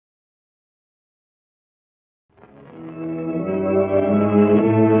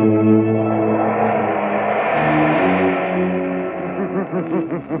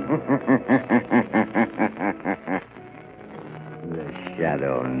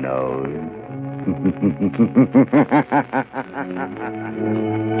nose.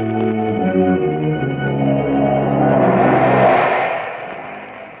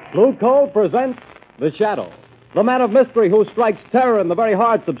 Blue Coal presents The Shadow, the man of mystery who strikes terror in the very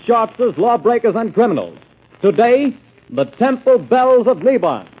hearts of sharpsters, lawbreakers, and criminals. Today, the Temple Bells of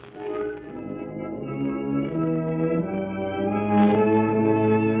Lebanon.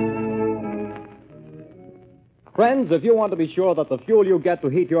 Friends, if you want to be sure that the fuel you get to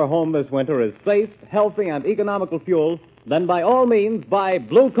heat your home this winter is safe, healthy, and economical fuel, then by all means buy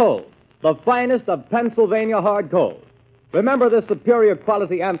Blue Coal, the finest of Pennsylvania hard coal. Remember, this superior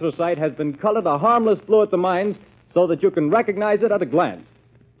quality anthracite has been colored a harmless blue at the mines so that you can recognize it at a glance.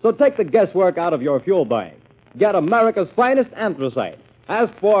 So take the guesswork out of your fuel buying. Get America's finest anthracite.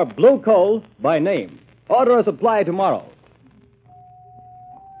 Ask for Blue Coal by name. Order a supply tomorrow.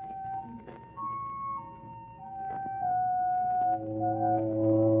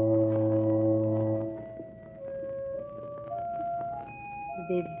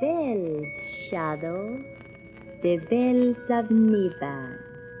 The bells, Shadow, the bells of Neva.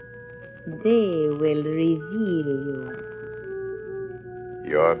 They will reveal you.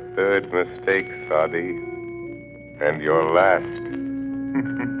 Your third mistake, Sadi, and your last.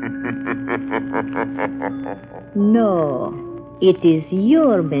 No, it is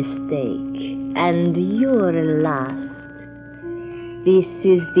your mistake and your last. This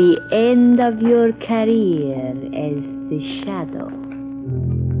is the end of your career as the Shadow.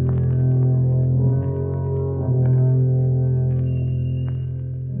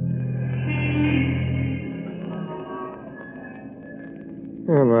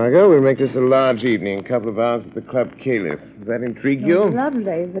 Well, Margot, we'll make this a large evening. A couple of hours at the Club Caliph. Does that intrigue you?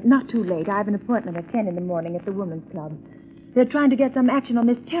 Lovely, but not too late. I have an appointment at 10 in the morning at the Women's Club. They're trying to get some action on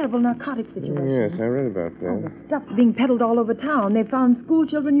this terrible narcotic situation. Yes, I read about that. Oh, the stuff's being peddled all over town. They've found school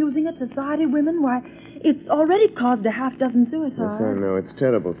children using it, society women. Why, it's already caused a half dozen suicides. Yes, I know. It's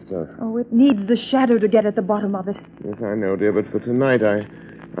terrible stuff. Oh, it needs the Shadow to get at the bottom of it. Yes, I know, dear, but for tonight,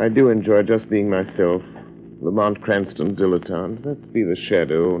 I do enjoy just being myself. Lamont Cranston, dilettante. Let's be the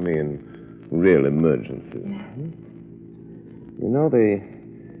Shadow, only in real emergencies. You know, they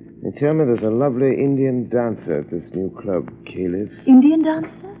tell me there's a lovely Indian dancer at this new club, Caliph. Indian dancer?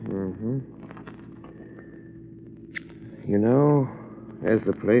 Mm-hmm. You know, there's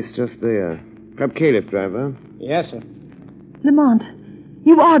the place just there. Club Caliph, driver. Yes, sir. Lamont,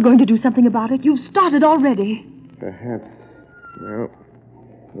 you are going to do something about it. You've started already. Perhaps. Well,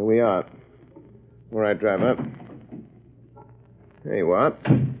 here we are. All right, driver. There you are.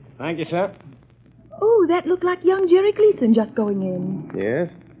 Thank you, sir. Oh, that looked like young Jerry Gleason just going in. Yes?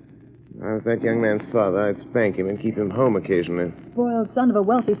 If I was that young man's father, I'd spank him and keep him home occasionally. Spoiled son of a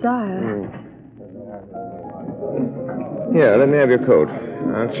wealthy sire. Here, let me have your coat.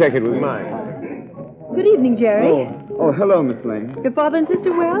 I'll check it with mine. Good evening, Jerry. Oh, hello, Miss Lane. Your father and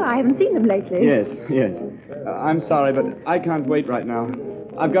sister well? I haven't seen them lately. Yes. I'm sorry, but I can't wait right now.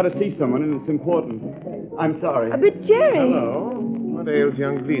 I've got to see someone, and it's important. I'm sorry. But, Jerry... Hello. What ails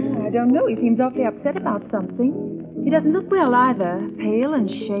young Gleason? I don't know. He seems awfully upset about something. He doesn't look well either. Pale and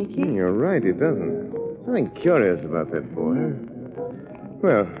shaky. You're right, he doesn't. Something curious about that boy.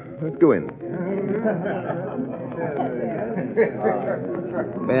 Well, let's go in.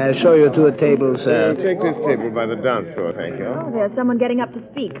 May I show you to a table, sir? Take this table by the dance floor, thank you. Oh, there's someone getting up to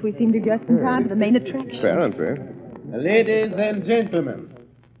speak. We seem to be just in time for the main attraction. Apparently. Ladies and gentlemen,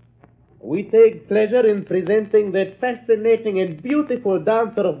 we take pleasure in presenting that fascinating and beautiful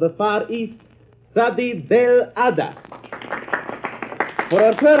dancer of the Far East, Sadi Bel Ada. For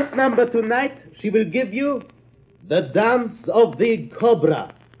our first number tonight, she will give you the dance of the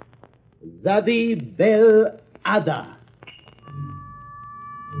cobra, Sadi Bel Ada.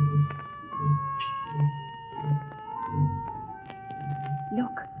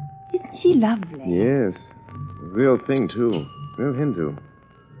 Look, isn't she lovely? Yes. Real thing, too. Real Hindu.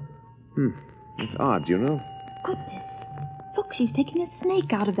 It's odd, you know? Goodness. Look, she's taking a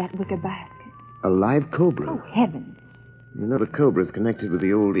snake out of that wicker basket. A live cobra. Oh, heavens. You know, the cobra is connected with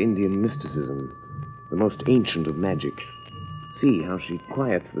the old Indian mysticism, the most ancient of magic. See how she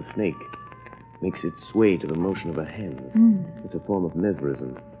quiets the snake, makes it sway to the motion of her hands. It's a form of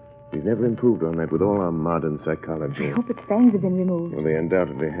mesmerism. We've never improved on that with all our modern psychology. I hope its fangs have been removed. Well, they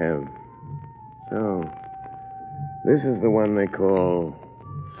undoubtedly have. So, this is the one they call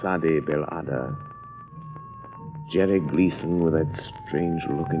Sadi Bel Ada. Jerry Gleason with that strange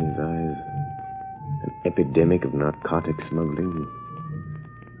look in his eyes. An epidemic of narcotic smuggling.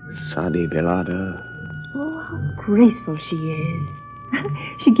 Sadi Bel Ada. Oh, how graceful she is.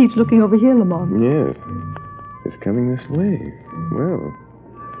 She keeps looking over here, Lamont. Yes. It's coming this way. Well,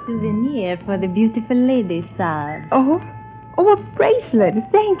 souvenir for the beautiful lady, sir. Oh, a bracelet.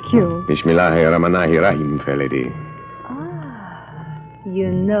 Thank you. Bismillahirrahmanirrahim, fair lady. You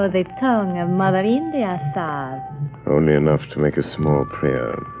know the tongue of Mother India, sir. Only enough to make a small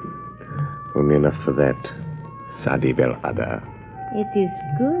prayer. Only enough for that, Sadi Bel Ada. It is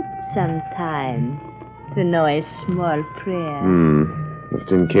good sometimes to know a small prayer.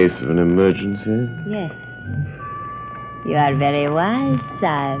 Just in case of an emergency? Yes. You are very wise,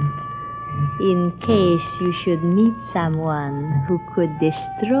 sir. In case you should meet someone who could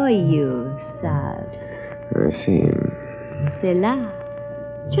destroy you, sir. I see. Cela.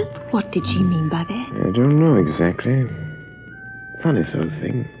 Just what did she mean by that? I don't know exactly. Funny sort of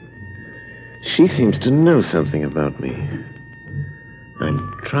thing. She seems to know something about me.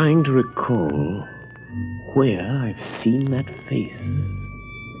 I'm trying to recall where I've seen that face.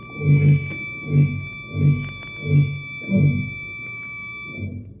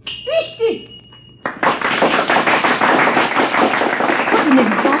 Vishti! What an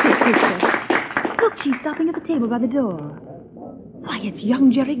exotic picture. Look, she's stopping at the table by the door. Why, it's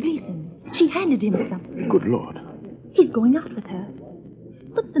young Jerry Gleason. She handed him something. Good Lord. He's going out with her.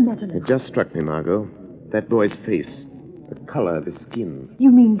 What's the matter now? It just struck me, Margot. That boy's face. The color of his skin.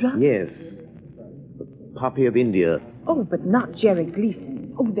 You mean drunk? Yes. The poppy of India. Oh, but not Jerry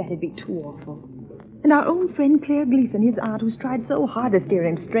Gleason. Oh, that'd be too awful. And our own friend Claire Gleason, his aunt, who's tried so hard to steer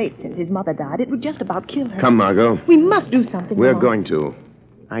him straight since his mother died, it would just about kill her. Come, Margot. We must do something. We're more. going to.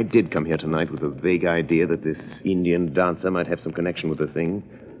 I did come here tonight with a vague idea that this Indian dancer might have some connection with the thing.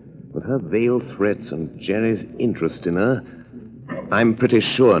 With her veiled threats and Jerry's interest in her, I'm pretty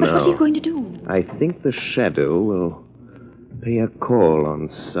sure But now. what are you going to do? I think the Shadow will pay a call on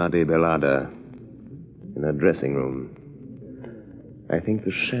Sadi Bel Ada in her dressing room. I think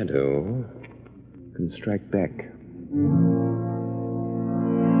the Shadow can strike back.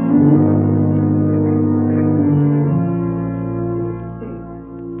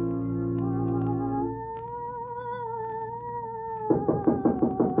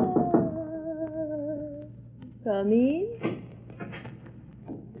 Come in.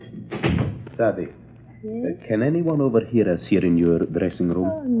 Sadi, can anyone overhear us here in your dressing room?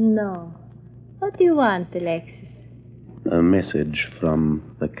 Oh, no. What do you want, Alexis? A message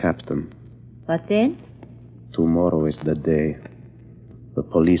from the captain. What then? Tomorrow is the day. The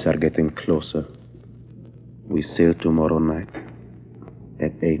police are getting closer. We sail tomorrow night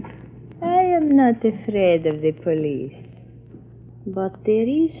at 8. I am not afraid of the police. But there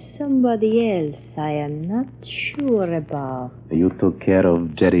is somebody else I am not sure about. You took care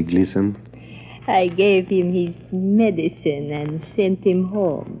of Jerry Gleason? I gave him his medicine and sent him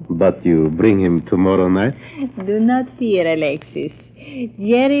home. But you bring him tomorrow night? Do not fear, Alexis.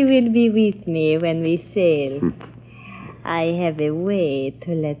 Jerry will be with me when we sail. I have a way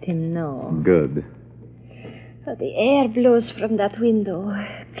to let him know. Good. Oh, the air blows from that window.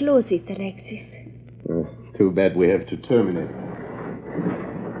 Close it, Alexis. Too bad we have to terminate.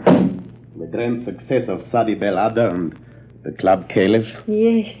 The grand success of Sadi Bel Ada and the Club Caliph.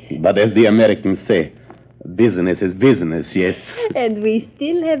 Yes. But as the Americans say, business is business, yes? And we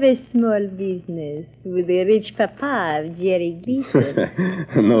still have a small business with the rich papa of Jerry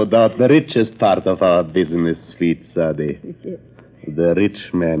Gleason. No doubt the richest part of our business, sweet Sadi. The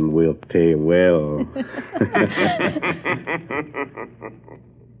rich man will pay well.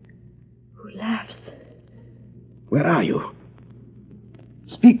 Who laughs? Where are you?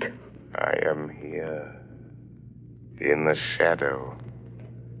 Speak. I am here, in the shadow.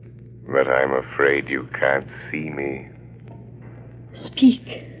 But I'm afraid you can't see me. Speak.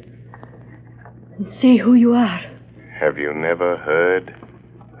 And say who you are. Have you never heard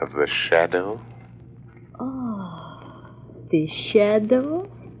of the shadow? Oh, the shadow?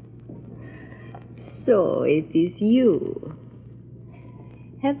 So it is you.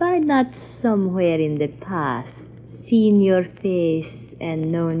 Have I not somewhere in the past seen your face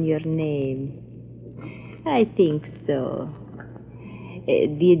and known your name? I think so.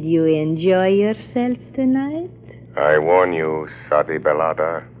 Did you enjoy yourself tonight? I warn you, Sadi Bel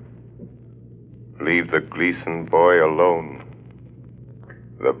Ada. Leave the Gleason boy alone.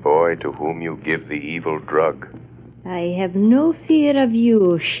 The boy to whom you give the evil drug. I have no fear of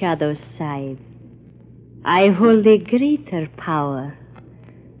you, Shadow Sahib. I hold a greater power.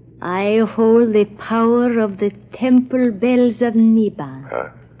 I hold the power of the temple bells of Niban. Huh?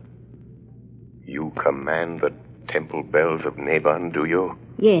 You command the temple bells of Neban, do you?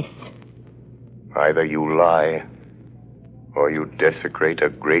 Yes. Either you lie, or you desecrate a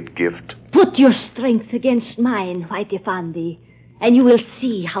great gift. Put your strength against mine, White Effendi, and you will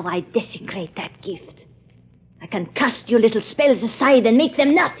see how I desecrate that gift. I can cast your little spells aside and make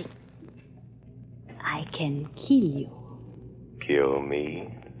them nothing. I can kill you. Kill me?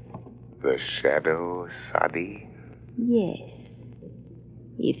 The Shadow, Sadi? Yes.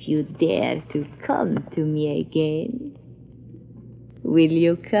 If you dare to come to me again. Will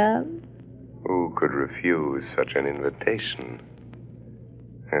you come? Who could refuse such an invitation?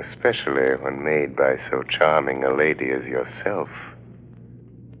 Especially when made by so charming a lady as yourself.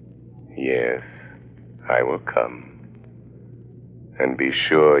 Yes, I will come. And be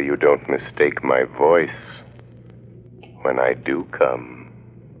sure you don't mistake my voice when I do come.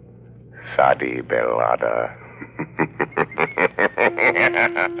 Sadi Belada.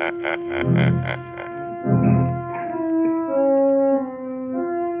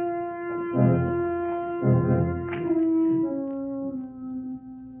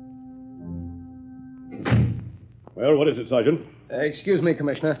 Well, what is it, Sergeant? Excuse me,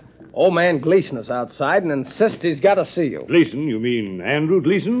 Commissioner. Old man Gleason is outside and insists he's got to see you. Gleason? You mean Andrew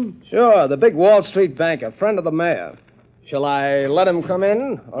Gleason? Sure, the big Wall Street banker, friend of the mayor. Shall I let him come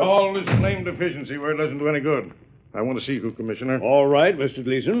in? Or... All this claim deficiency where it doesn't do any good. I want to see you, Commissioner. All right, Mr.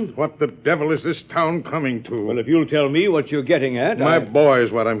 Gleason. What the devil is this town coming to? Well, if you'll tell me what you're getting at... My boy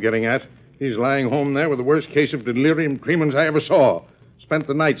is what I'm getting at. He's lying home there with the worst case of delirium tremens I ever saw. Spent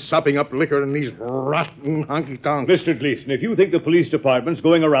the night sopping up liquor in these rotten honky-tonks. Mr. Gleason, if you think the police department's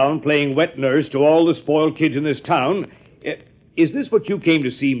going around playing wet nurse to all the spoiled kids in this town... is this what you came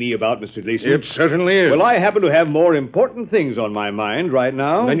to see me about, Mr. Gleason? It certainly is. Well, I happen to have more important things on my mind right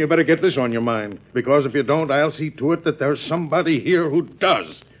now. Then you better get this on your mind. Because if you don't, I'll see to it that there's somebody here who does.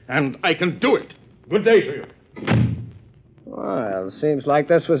 And I can do it. Good day to you. Well, seems like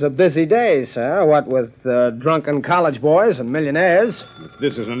this was a busy day, sir. What with drunken college boys and millionaires.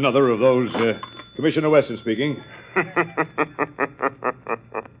 This is another of those... Commissioner Weston speaking.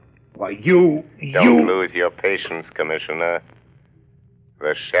 Why, you... Don't lose your patience, Commissioner.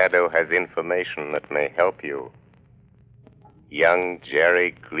 The Shadow has information that may help you. Young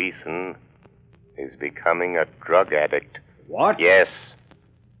Jerry Gleason is becoming a drug addict. What? Yes.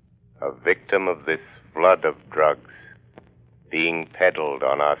 A victim of this flood of drugs being peddled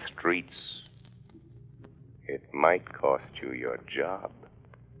on our streets. It might cost you your job.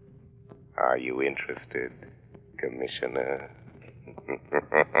 Are you interested, Commissioner?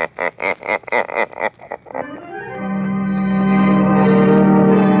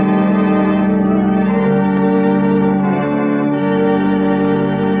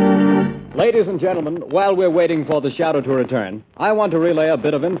 Ladies and gentlemen, while we're waiting for the Shadow to return, I want to relay a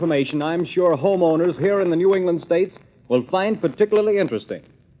bit of information I'm sure homeowners here in the New England states will find particularly interesting.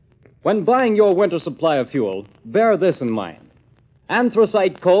 When buying your winter supply of fuel, bear this in mind.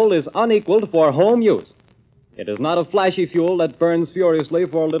 Anthracite coal is unequaled for home use. It is not a flashy fuel that burns furiously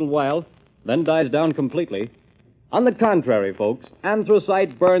for a little while, then dies down completely. On the contrary, folks,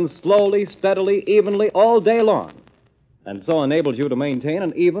 anthracite burns slowly, steadily, evenly all day long, and so enables you to maintain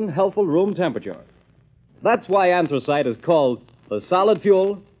an even, healthful room temperature. That's why anthracite is called the solid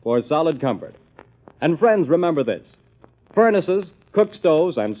fuel for solid comfort. And friends, remember this. Furnaces, cook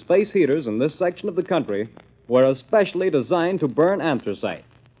stoves, and space heaters in this section of the country were especially designed to burn anthracite.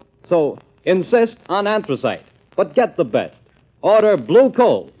 So, insist on anthracite, but get the best. Order Blue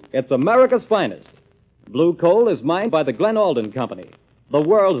Coal. It's America's finest. Blue Coal is mined by the Glen Alden Company, the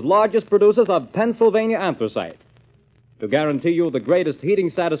world's largest producers of Pennsylvania anthracite. To guarantee you the greatest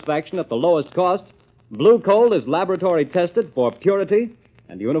heating satisfaction at the lowest cost, Blue Coal is laboratory tested for purity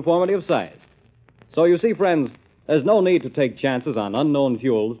and uniformity of size. So you see, friends, there's no need to take chances on unknown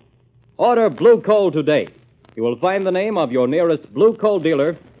fuels. Order Blue Coal today. You will find the name of your nearest Blue Coal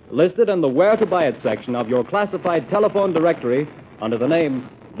dealer listed in the Where to Buy It section of your classified telephone directory under the name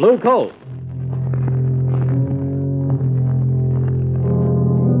Blue Coal.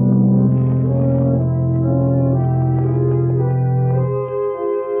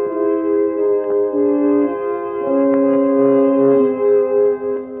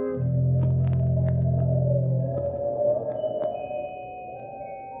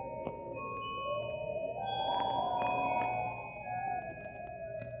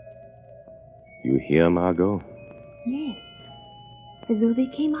 You hear, Margot? Yes. As though they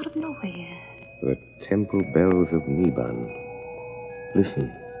came out of nowhere. The temple bells of Niban.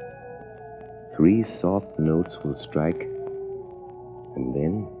 Listen. 3 soft notes will strike, and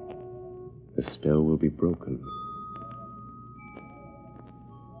then the spell will be broken.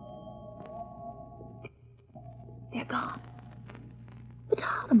 They're gone. But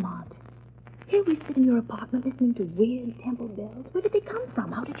Harlemont, here we sit in your apartment listening to weird temple bells. Where did they come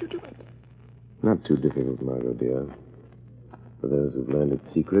from? How did you do it? Not too difficult, Margot, dear. For those who've learned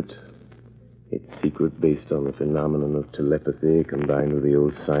its secret, Its secret based on the phenomenon of telepathy combined with the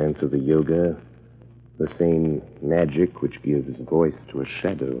old science of the yoga. The same magic which gives voice to a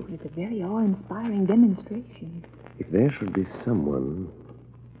shadow. It's a very awe-inspiring demonstration. If there should be someone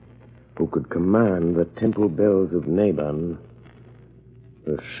who could command the temple bells of Naban,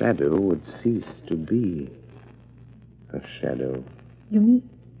 the shadow would cease to be a shadow. You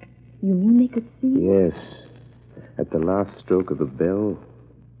mean they could see? Yes. At the last stroke of the bell,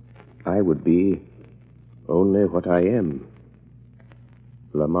 I would be only what I am.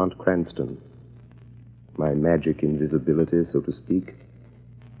 Lamont Cranston. My magic invisibility, so to speak,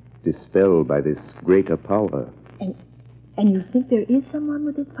 dispelled by this greater power. And you think there is someone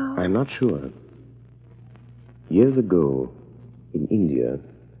with this power? I'm not sure. Years ago, in India,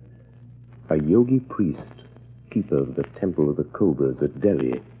 a yogi priest, keeper of the Temple of the Cobras at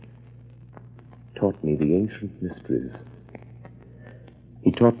Delhi, taught me the ancient mysteries.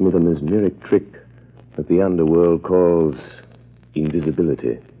 He taught me the mesmeric trick that the underworld calls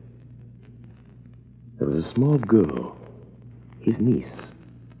invisibility. There was a small girl, his niece,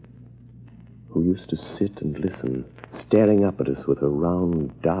 who used to sit and listen, staring up at us with her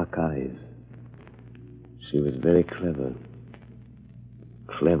round, dark eyes. She was very clever.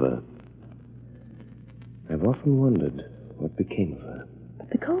 Clever. I've often wondered what became of her.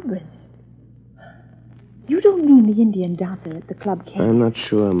 But the Cobras. You don't mean the Indian dancer at the club camp? I'm not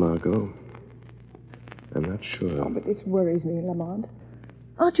sure, Margot. I'm not sure. Oh, but this worries me, Lamont.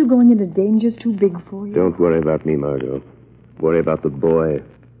 Aren't you going into dangers too big for you? Don't worry about me, Margot. Worry about the boy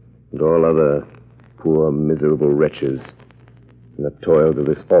and all other poor, miserable wretches in the toils of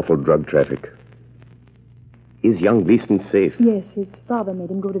this awful drug traffic. Is young Gleason safe? Yes, his father made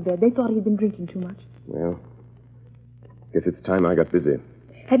him go to bed. They thought he'd been drinking too much. Well, guess it's time I got busy.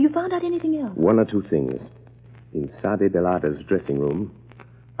 Have you found out anything else? One or two things. In Sadi Belada's dressing room,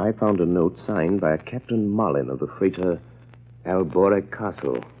 I found a note signed by a Captain Marlin of the freighter Albore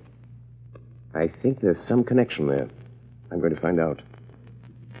Castle. I think there's some connection there. I'm going to find out.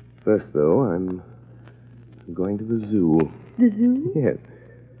 First, though, I'm going to the zoo. The zoo? Yes.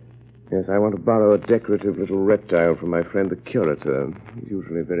 Yes, I want to borrow a decorative little reptile from my friend the curator. He's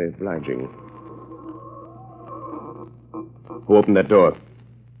usually very obliging. Who opened that door?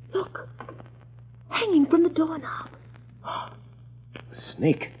 Look. Hanging from the doorknob. A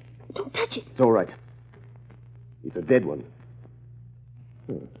snake. Don't touch it. It's all right. It's a dead one.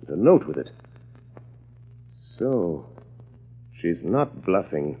 There's a note with it. So, she's not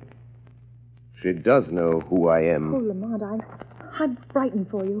bluffing. She does know who I am. Oh, Lamont, I'm frightened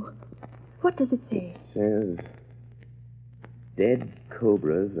for you. What does it say? It says, dead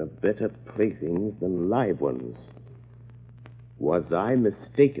cobras are better playthings than live ones. Was I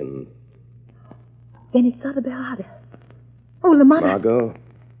mistaken? Then it's Sadi Belada. Oh, Lamont. Margot,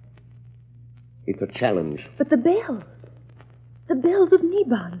 it's a challenge. But the bells. The bells of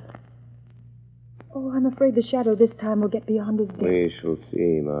Niban. Oh, I'm afraid the shadow this time will get beyond his depth. We shall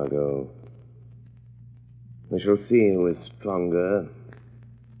see, Margot. We shall see who is stronger.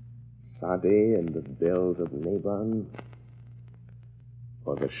 Sadi and the bells of Naban,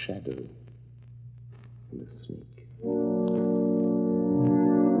 or the shadow and the snake.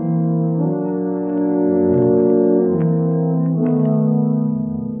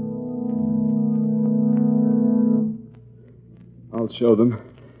 I'll show them.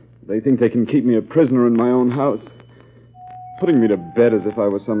 They think they can keep me a prisoner in my own house, putting me to bed as if I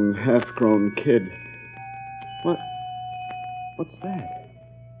was some half-grown kid. What's that?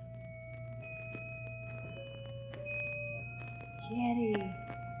 Jerry,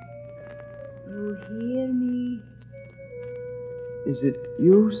 you hear me? Is it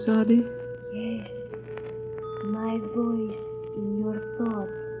you, Sadi? Yes, my voice in your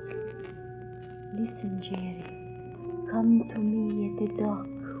thoughts. Listen, Jerry. Come to me at the dock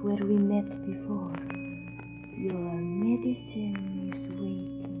where we met before. Your medicine is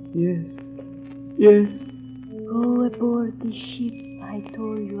waiting. Yes. Go aboard the ship I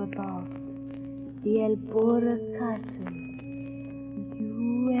told you about, the Albora Castle.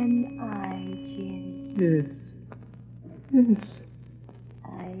 You and I, Jerry. Yes.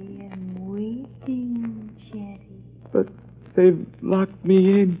 I am waiting, Jerry. But they've locked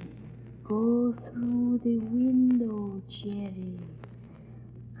me in. Go through the window, Jerry.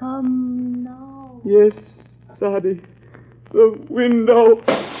 Come now. Yes, Sadi. The window.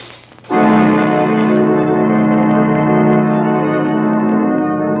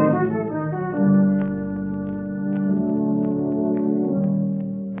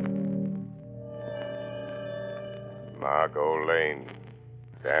 Margot Lane,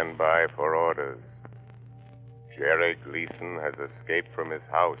 stand by for orders. Jerry Gleason has escaped from his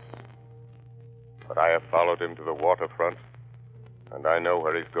house. but I have followed him to the waterfront, and I know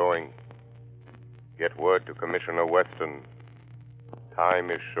where he's going. Get word to Commissioner Weston. Time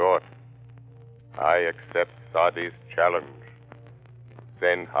is short. I accept Sadi's challenge.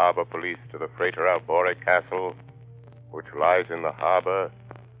 Send harbor police to the freighter Albore Castle, which lies in the harbor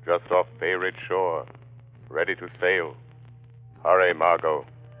just off Bay Ridge shore, ready to sail. Hurry, Margot.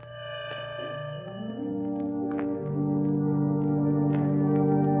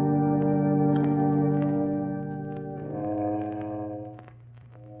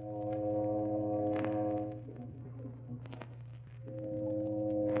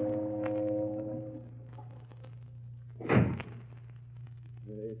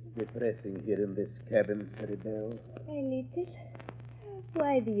 It's depressing here in this cabin, Ceribel. A little.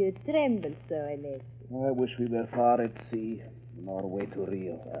 Why do you tremble so, Alexis? I wish we were far at sea, on our way to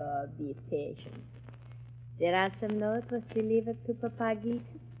Rio. Oh, be patient. The ransom note was delivered to Papa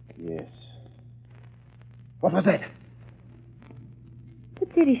Gleason? Yes. What was that? But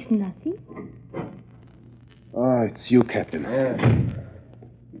there is nothing. Oh, it's you, Captain. Yes.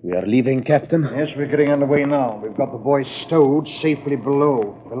 We are leaving, Captain? Yes, we're getting underway now. We've got the boy stowed safely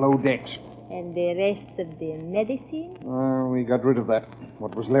below decks. And the rest of the medicine? We got rid of that,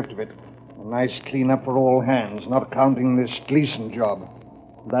 what was left of it. A nice clean-up for all hands, not counting this Gleason job.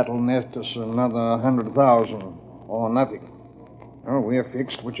 That'll net us another 100,000, or nothing. Oh, we're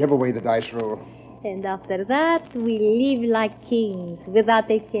fixed, whichever way the dice roll. And after that, we live like kings,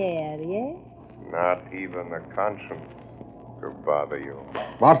 without a care, yes? Not even a conscience to bother you.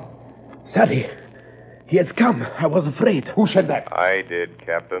 What? Sadi, he has come. I was afraid. Who said that? I did,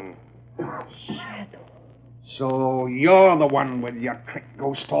 Captain. Shadow. So you're the one with your trick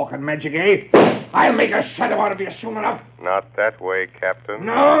ghost talk and magic, eh? I'll make a shadow out of you soon enough. Not that way, Captain.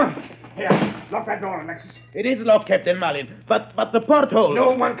 No? Here, lock that door, Alexis. It is locked, Captain Malin, but the porthole...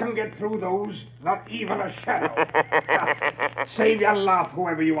 No one can get through those, not even a shadow. Save your laugh,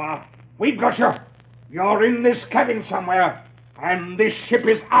 whoever you are. We've got you. You're in this cabin somewhere, and this ship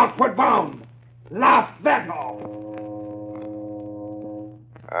is outward bound. Laugh that off.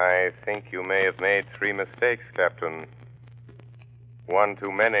 I think you may have made 3 mistakes, Captain. One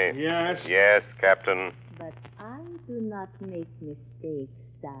too many. Yes? Yes, Captain. But I do not make mistakes,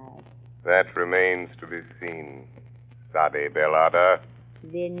 Sad. That remains to be seen. Sadi Belada.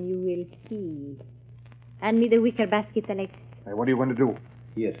 Then you will see. Hand me the wicker basket, Alexis. Hey, what are you going to do?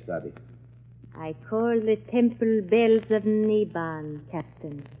 Yes, Sadi. I call the temple bells of Niban,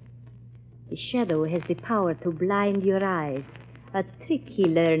 Captain. The shadow has the power to blind your eyes. A trick he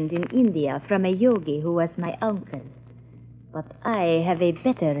learned in India from a yogi who was my uncle. But I have a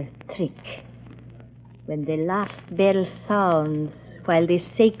better trick. When the last bell sounds while the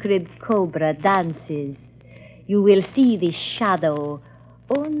sacred cobra dances, you will see the shadow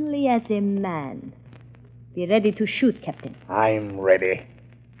only as a man. Be ready to shoot, Captain. I'm ready.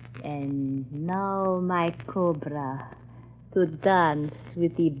 And now, my cobra, to dance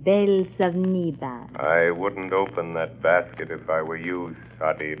with the bells of Niban. I wouldn't open that basket if I were you,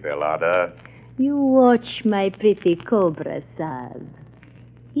 Sadi Belada. You watch my pretty cobra, Sab.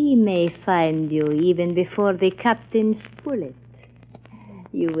 He may find you even before the captain's bullet.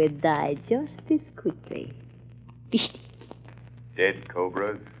 You would die just as quickly. Ishti. Dead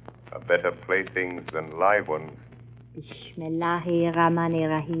cobras are better playthings than live ones. Bismillahi Rahmani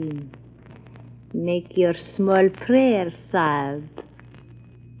Rahim. Make your small prayer, Sab.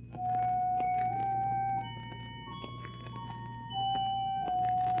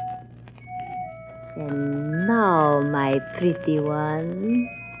 And now, my pretty one,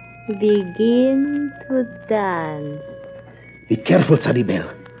 begin to dance. Be careful, Sadi Bell.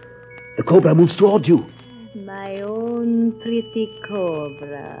 The cobra moves toward you. My own pretty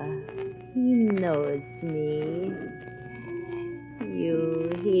cobra. He knows me.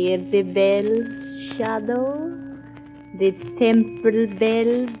 You hear the bells, Shadow? The temple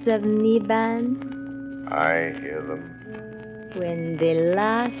bells of Niban? I hear them. When the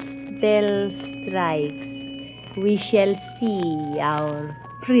last bell strikes, we shall see our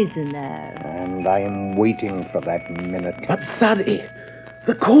prisoner. And I'm waiting for that minute. But, Sadi,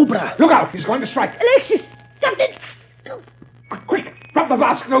 the cobra. Look out! He's going to strike. Alexis! Captain! Quick! Drop the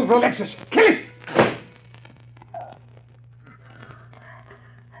basket over Alexis. Kill it!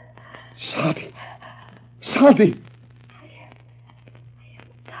 Sadi. Sadi.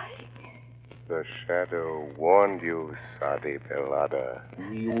 The shadow warned you, Sadi Belada.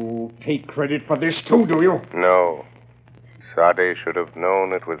 You take credit for this, too, do you? No. Sadi should have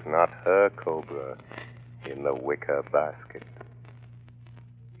known it was not her cobra in the wicker basket.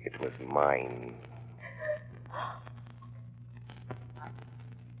 It was mine.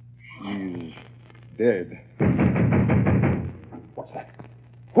 She's dead. What's that?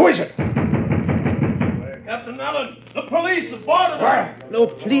 Who is it? Captain Allen, the police have boarded us. No,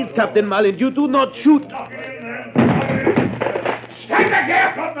 please, Captain Malin, you do not shoot. Stand back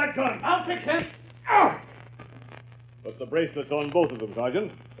here! Drop that gun! I'll fix him. Put the bracelets on both of them,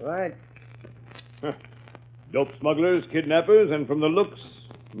 Sergeant. Right. Dope smugglers, kidnappers, and from the looks,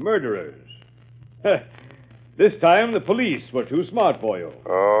 murderers. This time the police were too smart for you.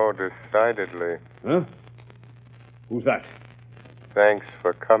 Oh, decidedly. Huh? Who's that? Thanks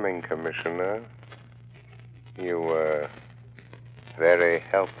for coming, Commissioner. You were very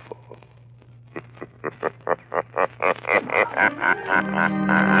helpful.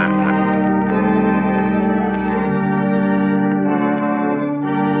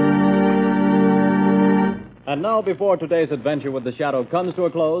 And now, before today's adventure with the Shadow comes to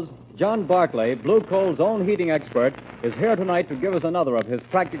a close, John Barclay, Blue Coal's own heating expert, is here tonight to give us another of his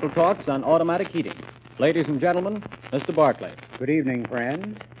practical talks on automatic heating. Ladies and gentlemen, Mr. Barclay. Good evening,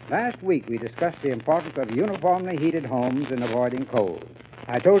 friends. Last week we discussed the importance of uniformly heated homes in avoiding cold.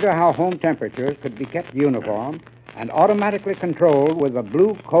 I told you how home temperatures could be kept uniform and automatically controlled with a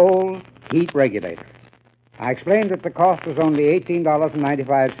Blue Coal heat regulator. I explained that the cost was only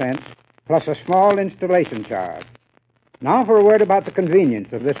 $18.95 plus a small installation charge. Now for a word about the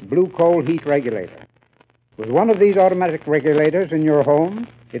convenience of this Blue Coal heat regulator. With one of these automatic regulators in your home,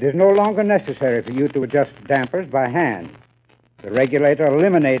 it is no longer necessary for you to adjust dampers by hand. The regulator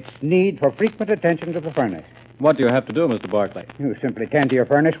eliminates need for frequent attention to the furnace. What do you have to do, Mr. Barclay? You simply tend to your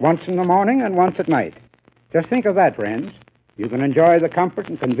furnace once in the morning and once at night. Just think of that, friends. You can enjoy the comfort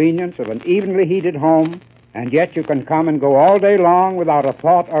and convenience of an evenly heated home, and yet you can come and go all day long without a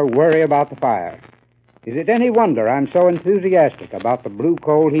thought or worry about the fire. Is it any wonder I'm so enthusiastic about the Blue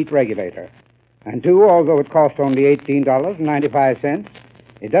Coal heat regulator? And, too, although it costs only $18.95,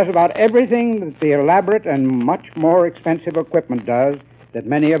 it does about everything that the elaborate and much more expensive equipment does that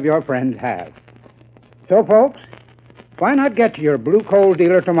many of your friends have. So, folks, why not get to your Blue Coal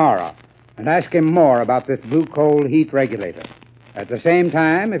dealer tomorrow and ask him more about this Blue Coal heat regulator? At the same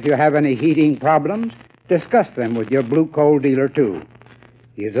time, if you have any heating problems, discuss them with your Blue Coal dealer, too.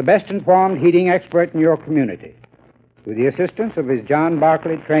 He is the best-informed heating expert in your community. With the assistance of his John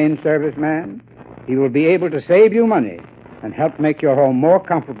Barclay trained serviceman, he will be able to save you money and help make your home more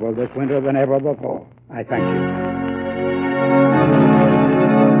comfortable this winter than ever before. I thank you.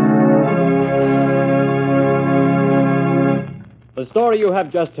 The story you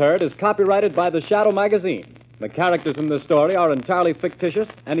have just heard is copyrighted by the Shadow magazine. The characters in this story are entirely fictitious.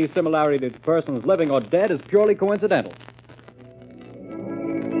 Any similarity to persons living or dead is purely coincidental.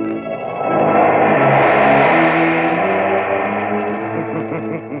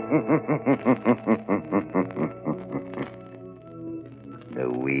 The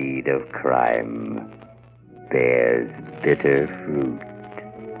weed of crime bears bitter fruit.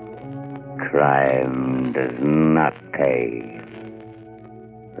 Crime does not pay.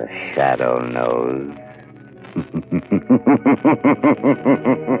 The Shadow knows.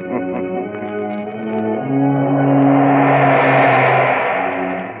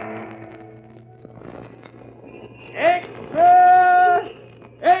 Extra!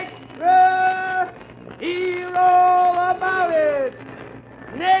 Extra! Hear all about it!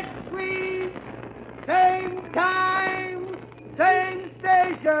 Next week, same time, same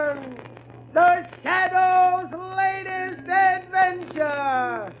station. The Shadow's latest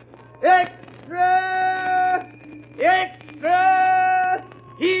adventure.